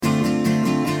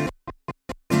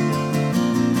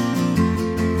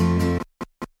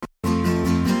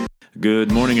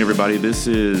Good morning, everybody. This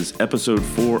is episode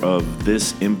 4 of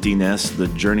This Empty Nest, The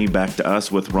Journey Back to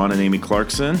Us with Ron and Amy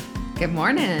Clarkson. Good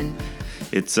morning.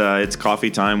 It's coffee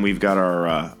time. We've got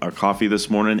our coffee this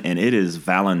morning, and it is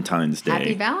Valentine's Day.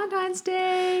 Happy Valentine's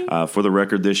Day. For the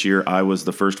record, this year, I was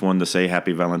the first one to say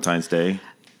Happy Valentine's Day.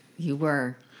 You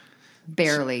were.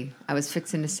 Barely. I was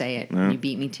fixing to say it, and you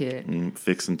beat me to it.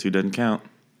 Fixing to doesn't count.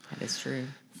 That is true.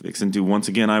 Fixing to, once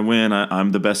again, I win.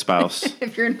 I'm the best spouse.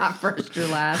 If you're not first, you're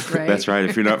last, right? That's right.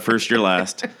 If you're not first, you're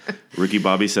last. Ricky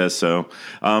Bobby says so.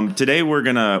 Today we're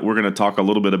gonna talk a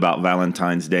little bit about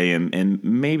Valentine's Day and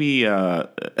maybe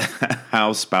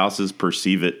how spouses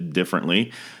perceive it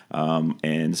differently,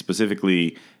 and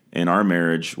specifically in our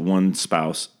marriage, one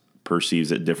spouse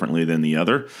perceives it differently than the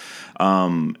other.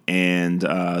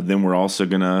 Then we're also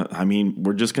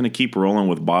we're just gonna keep rolling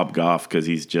with Bob Goff because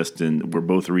we're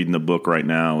both reading the book right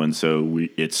now. And so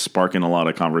it's sparking a lot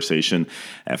of conversation.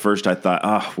 At first I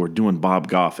thought, we're doing Bob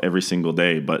Goff every single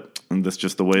day, but that's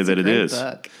just the way that it is.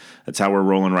 Book. That's how we're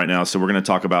rolling right now. So we're going to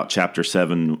talk about chapter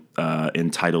 7,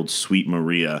 entitled Sweet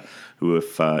Maria, who,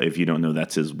 if you don't know,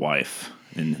 that's his wife.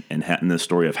 And the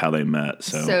story of how they met.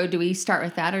 So do we start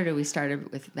with that, or do we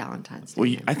start with Valentine's Day?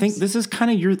 Well, I think this is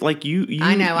kind of your you.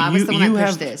 I know I was the one that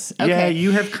pushed this. Okay. Yeah,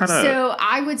 you have kind of. So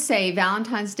I would say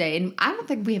Valentine's Day, and I don't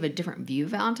think we have a different view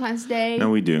of Valentine's Day. No,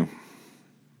 we do.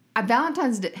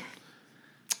 Valentine's Day.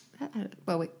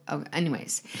 Well, wait. Oh,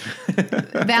 anyways,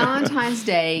 Valentine's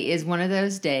Day is one of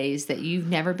those days that you've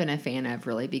never been a fan of,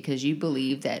 really, because you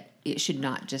believe that it should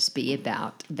not just be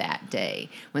about that day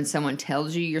when someone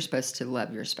tells you you're supposed to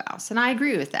love your spouse. And I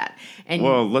agree with that. And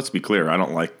well, let's be clear. I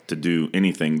don't like to do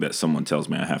anything that someone tells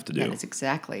me I have to do. That is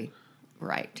exactly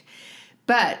right.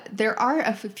 But there are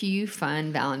a few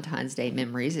fun Valentine's Day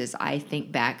memories as I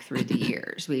think back through the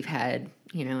years. We've had,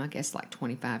 I guess like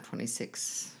 25,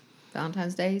 26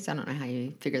 Valentine's Days. I don't know how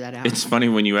you figure that out. It's funny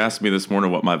when you asked me this morning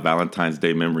what my Valentine's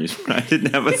Day memories were. I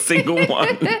didn't have a single one.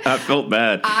 I felt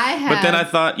bad. But then I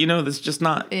thought, that's just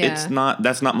not. Yeah.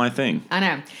 That's not my thing. I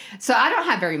know. So I don't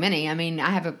have very many. I mean,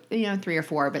 I have 3 or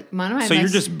 4, but one of my. So you're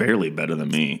just barely better than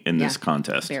me in this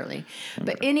contest. Barely. Okay.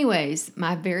 But anyways,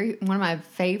 one of my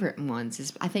favorite ones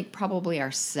is I think probably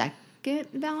our second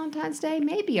Valentine's Day,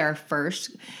 maybe our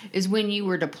first, is when you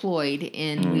were deployed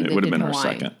and we lived in Hawaii. It would have been our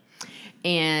second.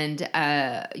 And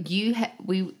you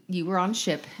were on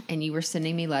ship, and you were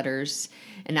sending me letters,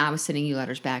 and I was sending you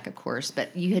letters back, of course.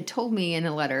 But you had told me in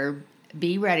a letter,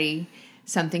 "Be ready,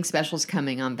 something special is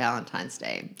coming on Valentine's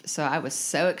Day." So I was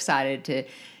so excited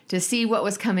to see what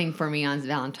was coming for me on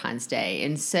Valentine's Day,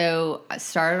 and so I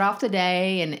started off the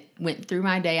day and went through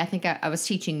my day. I think I was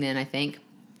teaching then,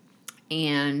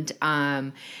 and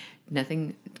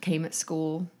nothing came at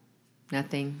school,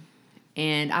 nothing.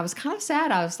 And I was kind of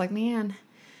sad. I was like, man,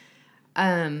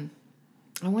 I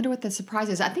wonder what the surprise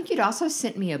is. I think you'd also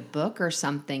sent me a book or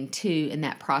something, too, in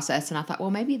that process. And I thought,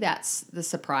 well, maybe that's the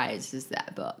surprise is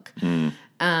that book. Mm.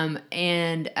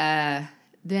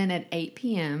 Then at 8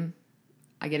 p.m.,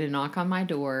 I get a knock on my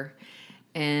door,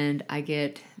 and I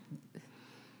get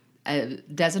a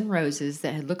dozen roses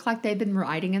that had looked like they'd been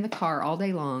riding in the car all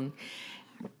day long.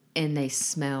 And they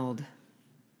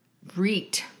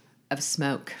reeked of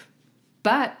smoke.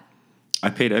 But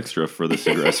I paid extra for the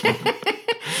cigarette smoke.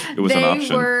 It was an option.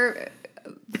 They were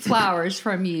flowers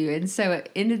from you, and so I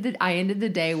ended the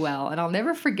day well. And I'll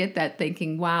never forget that,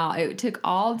 thinking, "Wow, it took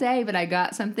all day, but I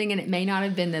got something, and it may not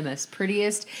have been the most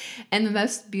prettiest and the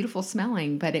most beautiful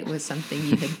smelling, but it was something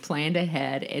you had planned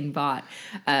ahead and bought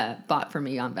for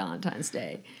me on Valentine's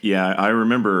Day." Yeah, I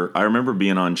remember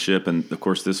being on ship, and of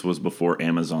course, this was before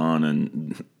Amazon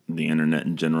and the internet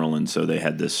in general, and so they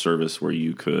had this service where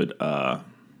you could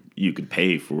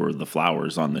pay for the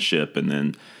flowers on the ship, and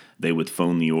then they would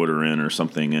phone the order in or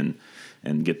something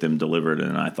and get them delivered.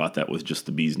 And I thought that was just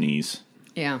the bee's knees.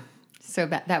 Yeah. So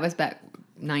that was back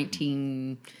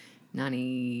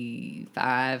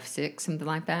 1995, 6, something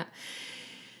like that.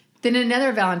 Then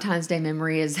another Valentine's Day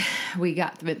memory is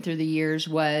went through the years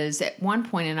was at one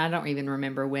point, and I don't even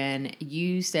remember when,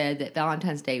 you said that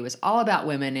Valentine's Day was all about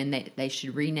women and they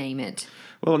should rename it.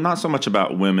 Well, not so much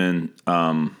about women.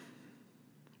 Well,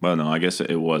 no, I guess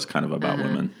it was kind of about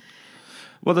women.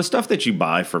 Well, the stuff that you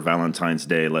buy for Valentine's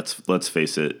Day, let's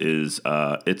face it, is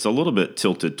it's a little bit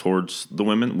tilted towards the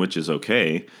women, which is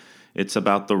okay. It's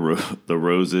about the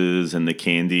roses and the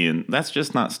candy, and that's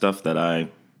just not stuff that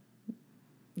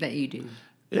you do.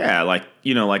 Yeah, I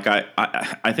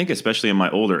think especially in my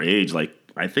older age, I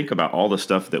think about all the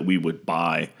stuff that we would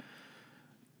buy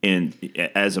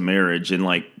as a marriage, and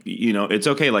it's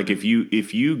okay.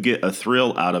 If you get a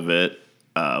thrill out of it,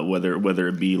 whether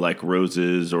it be like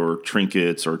roses or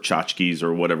trinkets or tchotchkes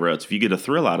or whatever else. If you get a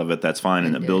thrill out of it, that's fine,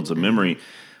 and it builds a memory.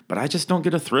 But I just don't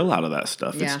get a thrill out of that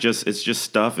stuff. Yeah. It's just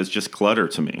stuff. It's just clutter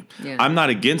to me. Yeah. I'm not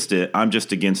against it. I'm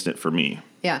just against it for me.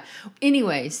 Yeah.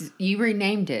 Anyways, you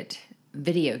renamed it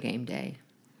Video Game Day.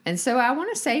 And so I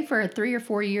want to say for 3 or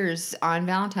 4 years on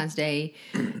Valentine's Day,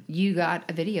 you got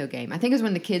a video game. I think it was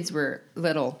when the kids were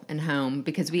little and home,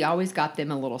 because we always got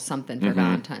them a little something for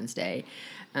Valentine's Day.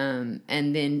 And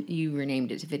then you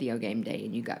renamed it to Video Game Day,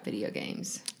 and you got video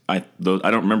games. I don't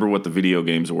remember what the video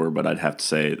games were, but I'd have to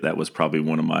say that was probably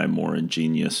one of my more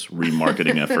ingenious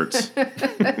remarketing efforts.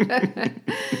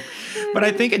 But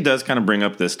I think it does kind of bring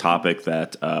up this topic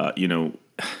that,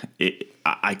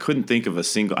 I couldn't think of I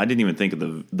didn't even think of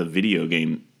the video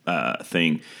game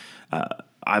thing.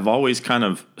 I've always kind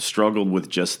of struggled with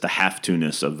just the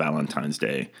have-to-ness of Valentine's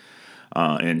Day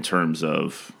in terms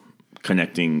of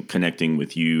connecting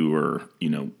with you, or,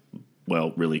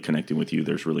 really connecting with you.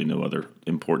 There's really no other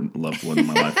important loved one in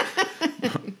my life.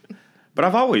 But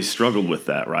I've always struggled with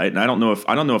that, right? And I don't know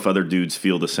if other dudes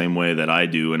feel the same way that I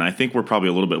do. And I think we're probably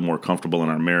a little bit more comfortable in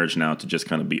our marriage now to just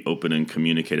kind of be open and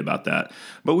communicate about that.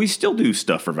 But we still do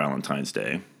stuff for Valentine's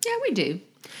Day. Yeah, we do.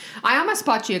 I almost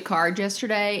bought you a card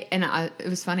yesterday, and it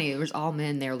was funny. It was all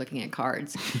men there looking at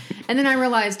cards. And then I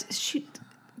realized, shoot,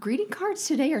 greeting cards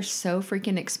today are so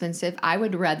freaking expensive. I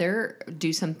would rather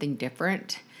do something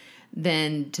different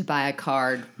than to buy a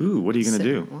card. Ooh, what are you going to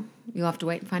do? Well, you'll have to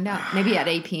wait and find out. Maybe at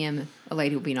 8 p.m., a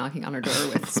lady will be knocking on her door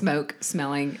with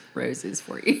smoke-smelling roses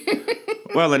for you.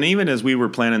 Well, and even as we were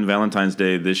planning Valentine's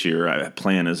Day this year,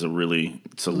 plan is a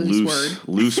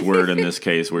loose word in this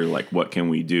case. We're like, what can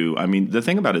we do? I mean, the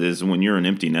thing about it is, when you're an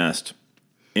empty nest,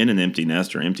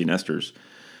 or empty nesters,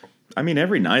 I mean,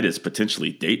 every night is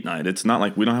potentially date night. It's not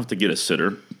like we don't have to get a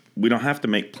sitter. We don't have to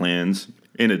make plans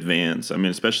in advance. I mean,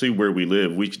 especially where we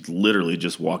live, we could literally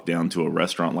just walk down to a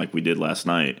restaurant like we did last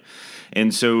night.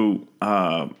 And so,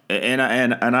 and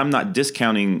I'm not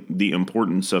discounting the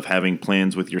importance of having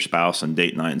plans with your spouse and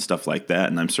date night and stuff like that.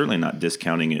 And I'm certainly not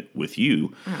discounting it with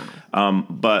you.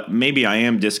 But maybe I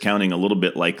am discounting a little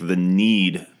bit, like, the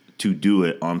need to do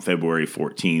it on February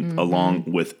 14th, along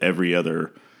with every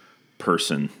other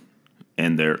person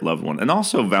and their loved one. And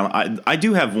also, I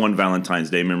do have one Valentine's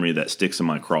Day memory that sticks in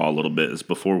my craw a little bit. It's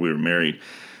before we were married.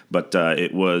 But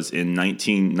it was in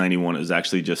 1991. It was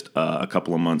actually just a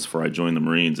couple of months before I joined the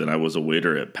Marines, and I was a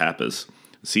waiter at Pappas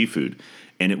Seafood.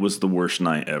 And it was the worst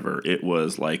night ever. It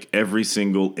was like every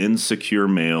single insecure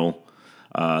male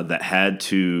that had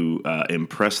to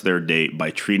impress their date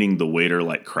by treating the waiter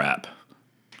like crap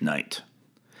night.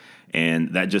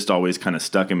 And that just always kind of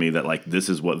stuck in me, that, like, this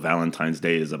is what Valentine's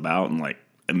Day is about. And, like,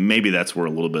 maybe that's where a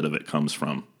little bit of it comes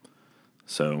from.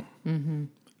 So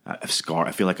I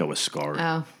feel like I was scarred.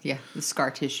 Oh, yeah. The scar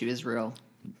tissue is real.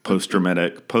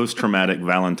 Post-traumatic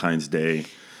Valentine's Day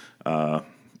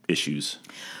issues.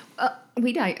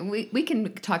 We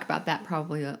can talk about that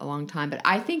probably a long time, but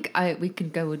I think we can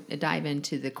go dive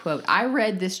into the quote. I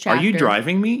read this chapter. Are you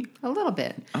driving me? A little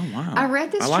bit. Oh, wow. I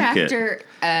read this chapter.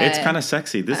 It's kind of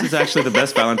sexy. This is actually the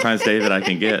best Valentine's Day that I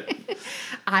can get.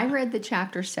 I read the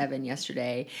chapter 7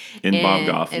 yesterday. Bob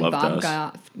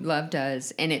Goff Love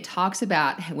Does. And it talks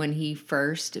about when he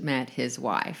first met his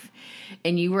wife.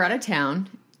 And you were out of town,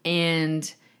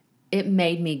 and it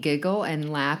made me giggle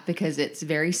and laugh because it's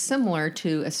very similar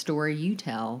to a story you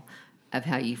tell of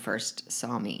how you first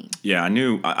saw me. Yeah,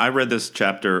 I read this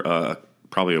chapter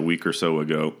probably a week or so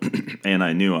ago, and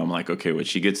I'm like, okay, when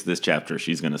she gets to this chapter,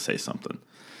 she's going to say something.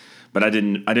 But I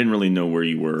didn't really know where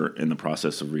you were in the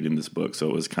process of reading this book, so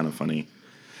it was kind of funny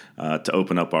to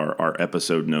open up our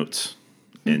episode notes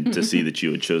and to see that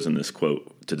you had chosen this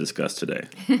quote to discuss today.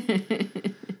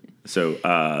 So,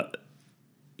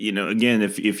 again,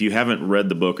 if you haven't read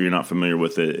the book or you're not familiar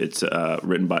with it, it's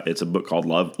it's a book called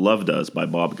Love Does by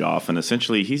Bob Goff, and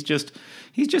essentially he's just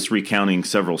recounting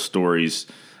several stories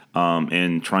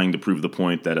and trying to prove the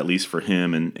point that, at least for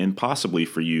him and possibly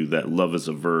for you, that love is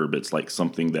a verb. It's like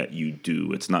something that you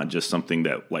do. It's not just something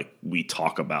that, like, we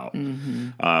talk about,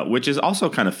 which is also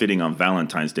kind of fitting on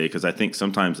Valentine's Day, because I think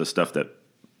sometimes the stuff that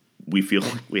we feel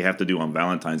like we have to do on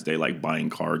Valentine's Day, like buying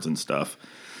cards and stuff,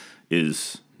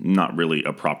 is not really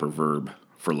a proper verb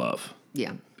for love.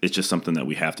 Yeah. It's just something that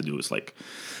we have to do. It's like,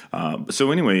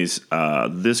 so anyways,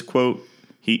 this quote,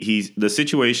 the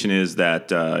situation is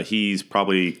that he's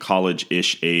probably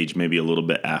college-ish age, maybe a little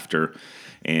bit after,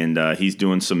 and he's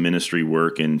doing some ministry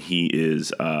work, and he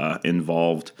is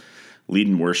involved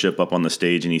leading worship up on the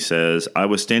stage, and he says, "I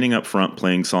was standing up front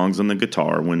playing songs on the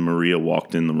guitar when Maria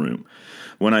walked in the room.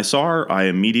 When I saw her, I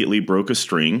immediately broke a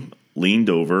string, leaned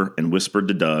over and whispered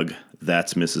to Doug,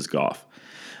 "That's Mrs. Goff."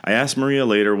 I asked Maria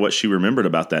later what she remembered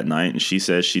about that night, and she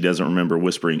says she doesn't remember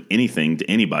whispering anything to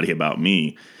anybody about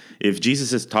me. If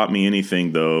Jesus has taught me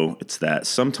anything, though, it's that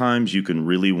sometimes you can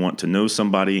really want to know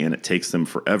somebody, and it takes them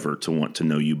forever to want to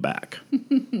know you back.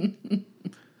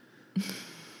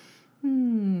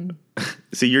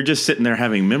 See, you're just sitting there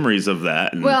having memories of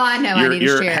that. And well, I know I need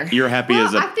to share. You're happy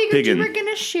as a pig. I figured you were going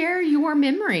to share your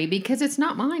memory because it's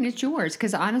not mine, it's yours.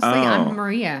 Because honestly, I'm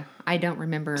Maria. I don't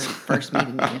remember first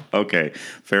meeting you. Okay,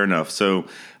 fair enough. So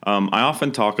I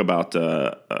often talk about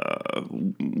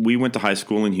we went to high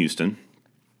school in Houston,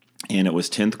 and it was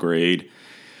 10th grade.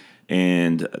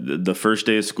 And the first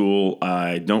day of school,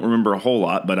 I don't remember a whole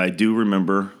lot, but I do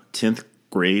remember 10th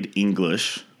grade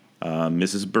English.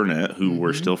 Mrs. Burnett, who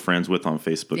we're still friends with on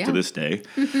Facebook to this day,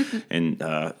 and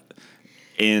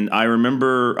I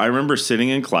remember sitting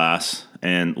in class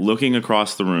and looking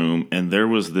across the room, and there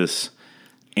was this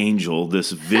angel,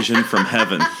 this vision from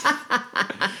heaven.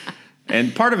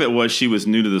 And part of it was she was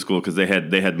new to the school because they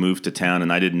had moved to town,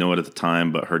 and I didn't know it at the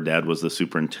time, but her dad was the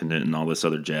superintendent and all this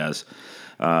other jazz.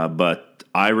 But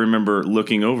I remember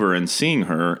looking over and seeing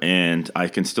her, and I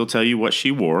can still tell you what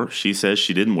she wore. She says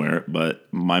she didn't wear it, but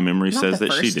my memory says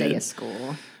that she did. Not the first day of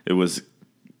school. It was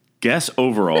Guess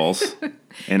overalls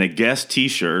and a Guess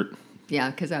T-shirt. Yeah,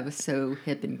 because I was so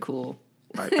hip and cool.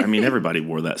 I mean, everybody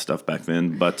wore that stuff back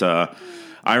then. But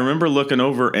I remember looking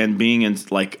over and being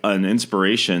like an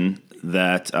inspiration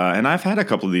that, and I've had a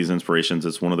couple of these inspirations.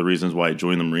 It's one of the reasons why I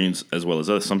joined the Marines as well as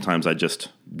others. Sometimes I just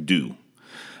do.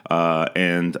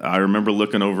 And I remember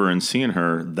looking over and seeing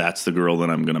her, that's the girl that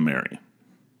I'm going to marry.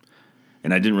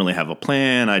 And I didn't really have a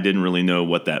plan. I didn't really know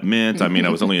what that meant. I mean, I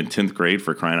was only in 10th grade,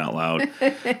 for crying out loud.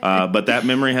 But that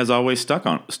memory has always stuck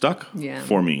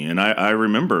for me. And I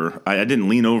remember, I didn't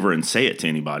lean over and say it to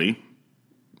anybody.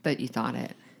 But you thought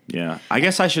it. Yeah. I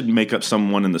guess I should make up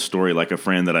someone in the story, like a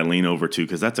friend that I lean over to,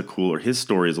 because that's his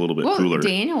story is a little bit cooler.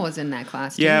 Daniel was in that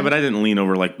class, too. Yeah, but I didn't lean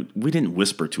over, we didn't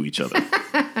whisper to each other.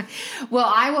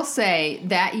 Well, I will say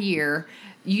that year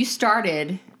you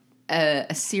started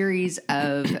a series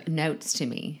of notes to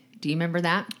me. Do you remember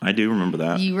that? I do remember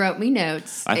that. You wrote me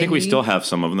notes. I think we still have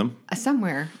some of them.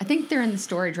 Somewhere. I think they're in the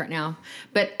storage right now.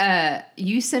 But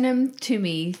you sent them to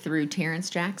me through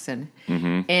Terrence Jackson.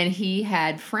 Mm-hmm. And he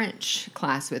had French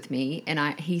class with me,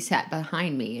 and he sat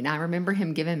behind me. And I remember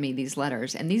him giving me these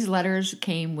letters. And these letters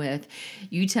came with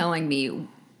you telling me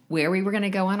where we were going to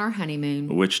go on our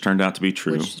honeymoon. Which turned out to be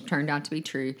true.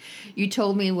 You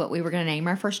told me what we were going to name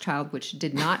our first child, which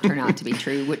did not turn out to be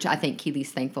true, which I think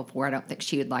Keely's thankful for. I don't think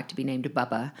she would like to be named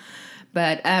Bubba.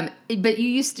 But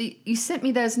you sent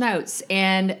me those notes,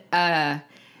 and it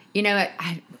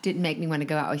didn't make me want to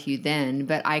go out with you then,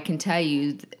 but I can tell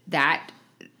you that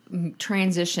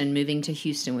transition moving to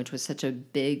Houston, which was such a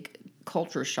big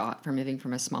culture shock for moving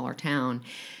from a smaller town,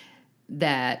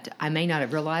 that I may not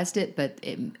have realized it, but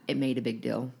it made a big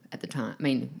deal at the time. I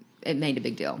mean, it made a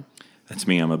big deal. That's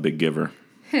me. I'm a big giver.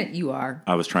 You are.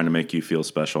 I was trying to make you feel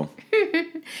special.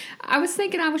 I was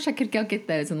thinking I wish I could go get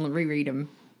those and reread them.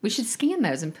 We should scan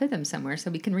those and put them somewhere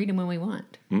so we can read them when we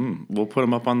want. We'll put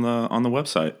them up on the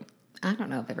website. I don't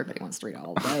know if everybody wants to read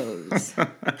all of those.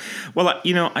 Well,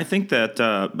 I think that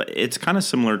it's kind of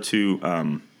similar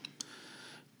to...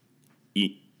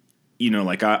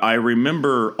 I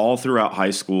remember all throughout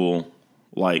high school,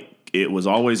 it was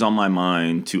always on my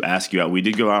mind to ask you out. We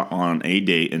did go out on a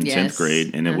date in 10th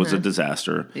grade, and it was a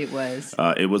disaster. It was.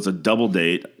 It was a double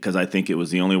date because I think it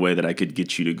was the only way that I could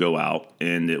get you to go out,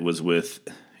 and it was with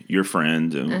your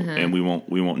friend, and we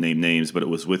won't name names, but it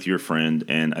was with your friend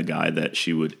and a guy that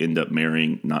she would end up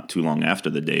marrying not too long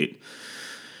after the date.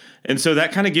 And so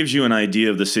that kind of gives you an idea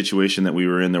of the situation that we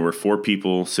were in. There were 4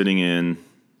 people sitting in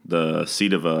the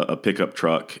seat of a pickup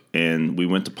truck, and we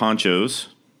went to Poncho's,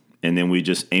 and then we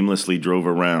just aimlessly drove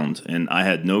around, and I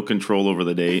had no control over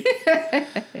the date.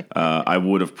 I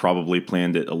would have probably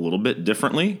planned it a little bit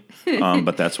differently,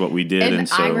 but that's what we did. And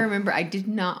so I remember I did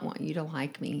not want you to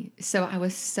like me, so I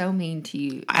was so mean to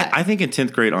you. I think in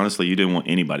 10th grade, honestly, you didn't want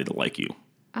anybody to like you.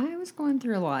 I was going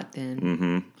through a lot then.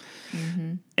 Mm-hmm.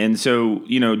 Mm-hmm. And so,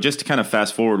 just to kind of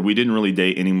fast forward, we didn't really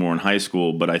date anymore in high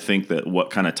school, but I think that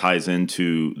what kind of ties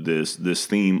into this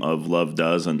theme of love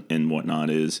does and whatnot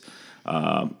is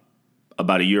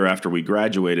about a year after we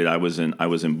graduated, I was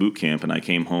in boot camp, and I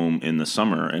came home in the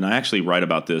summer, and I actually write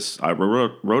about this. I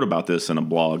wrote about this in a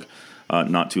blog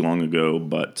not too long ago,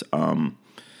 but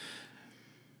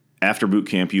after boot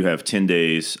camp, you have 10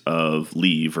 days of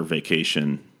leave or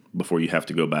vacation before you have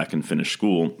to go back and finish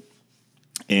school.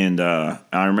 And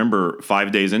I remember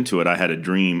 5 days into it, I had a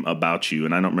dream about you,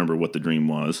 and I don't remember what the dream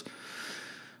was.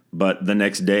 But the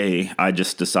next day, I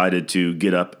just decided to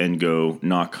get up and go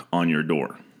knock on your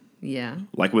door. Yeah.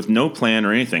 Like with no plan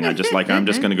or anything. I'm just going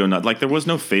to go knock. Like there was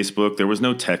no Facebook. There was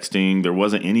no texting. There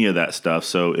wasn't any of that stuff.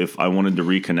 So if I wanted to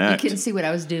reconnect. You couldn't see what I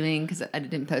was doing because I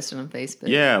didn't post it on Facebook.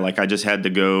 Yeah. Like I just had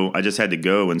to go.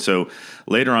 And so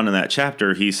later on in that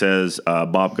chapter, he says,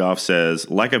 Bob Goff says,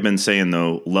 like I've been saying,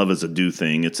 though, love is a do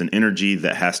thing. It's an energy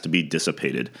that has to be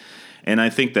dissipated. And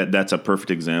I think that that's a perfect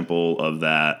example of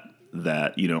that,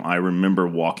 I remember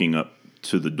walking up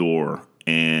to the door.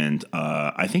 And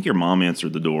I think your mom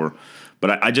answered the door,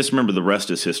 but I just remember the rest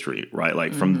is history, right?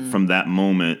 Like from that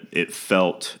moment, it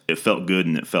felt good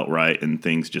and it felt right, and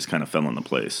things just kind of fell into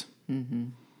place. Mm-hmm.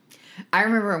 I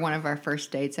remember one of our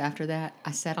first dates after that,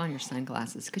 I sat on your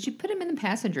sunglasses because you put them in the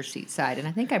passenger seat side, and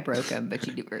I think I broke them, but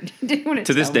you didn't want to.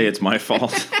 To this day, it's my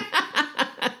fault.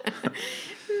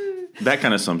 That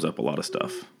kind of sums up a lot of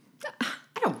stuff.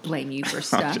 I don't blame you for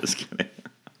stuff. I'm just kidding.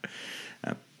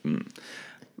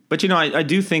 But, I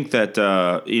do think that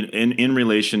in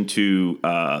relation to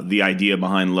the idea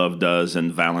behind Love Does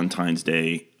and Valentine's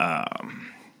Day, I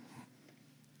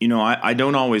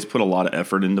don't always put a lot of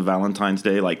effort into Valentine's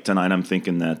Day. Like tonight, I'm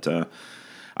thinking that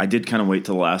I did kind of wait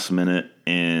till the last minute,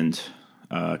 and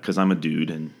because I'm a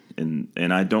dude, and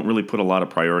I don't really put a lot of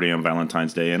priority on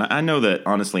Valentine's Day. And I know that,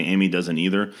 honestly, Amy doesn't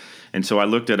either. And so I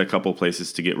looked at a couple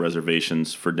places to get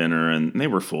reservations for dinner, and they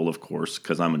were full, of course,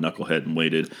 because I'm a knucklehead and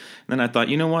waited. And then I thought,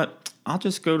 you know what? I'll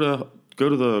just go to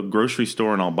the grocery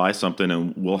store and I'll buy something,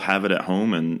 and we'll have it at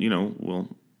home, and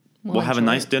we'll have a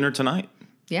nice dinner tonight.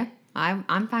 Yeah,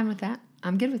 I'm fine with that.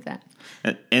 I'm good with that.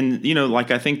 And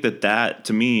I think that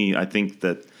to me, I think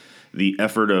that the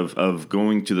effort of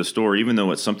going to the store, even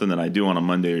though it's something that I do on a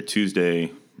Monday or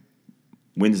Tuesday,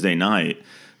 Wednesday night,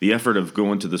 the effort of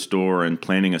going to the store and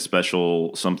planning a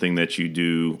special something that you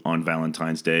do on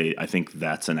Valentine's Day, I think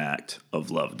that's an act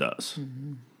of Love Does.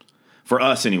 Mm-hmm. For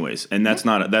us anyways. And that's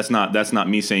not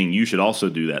me saying you should also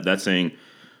do that. That's saying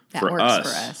that for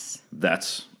us,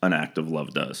 that's an act of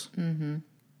Love Does. Mm-hmm.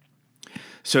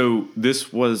 So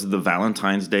this was the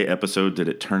Valentine's Day episode. Did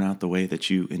it turn out the way that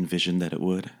you envisioned that it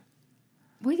would?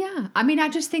 Well, yeah. I mean, I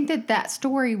just think that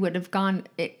story would have gone.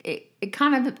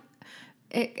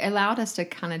 It allowed us to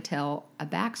kind of tell a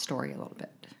backstory a little bit.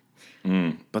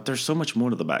 But there's so much more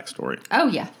to the backstory. Oh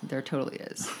yeah, there totally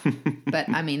is. But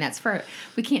I mean,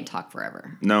 we can't talk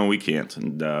forever. No, we can't,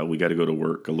 and we got to go to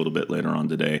work a little bit later on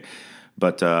today.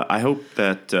 But I hope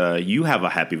that you have a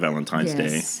happy Valentine's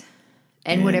Day.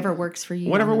 And whatever works for you.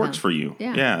 Whatever works for you.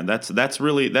 Yeah. That's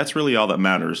really all that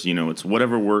matters. It's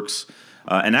whatever works.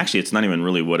 And actually, it's not even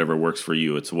really whatever works for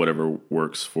you. It's whatever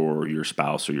works for your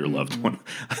spouse or your loved one.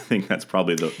 I think that's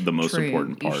probably the most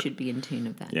important part. You should be in tune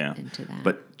with that. Yeah. Into that.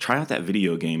 But try out that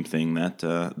video game thing.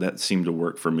 That seemed to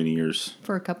work for many years.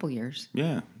 For a couple years.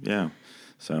 Yeah.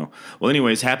 So, well,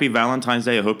 anyways, happy Valentine's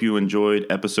Day. I hope you enjoyed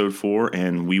episode 4,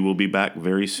 and we will be back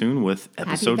very soon with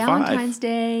episode 5. Happy Valentine's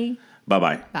Day.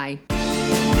 Bye-bye.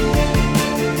 Bye.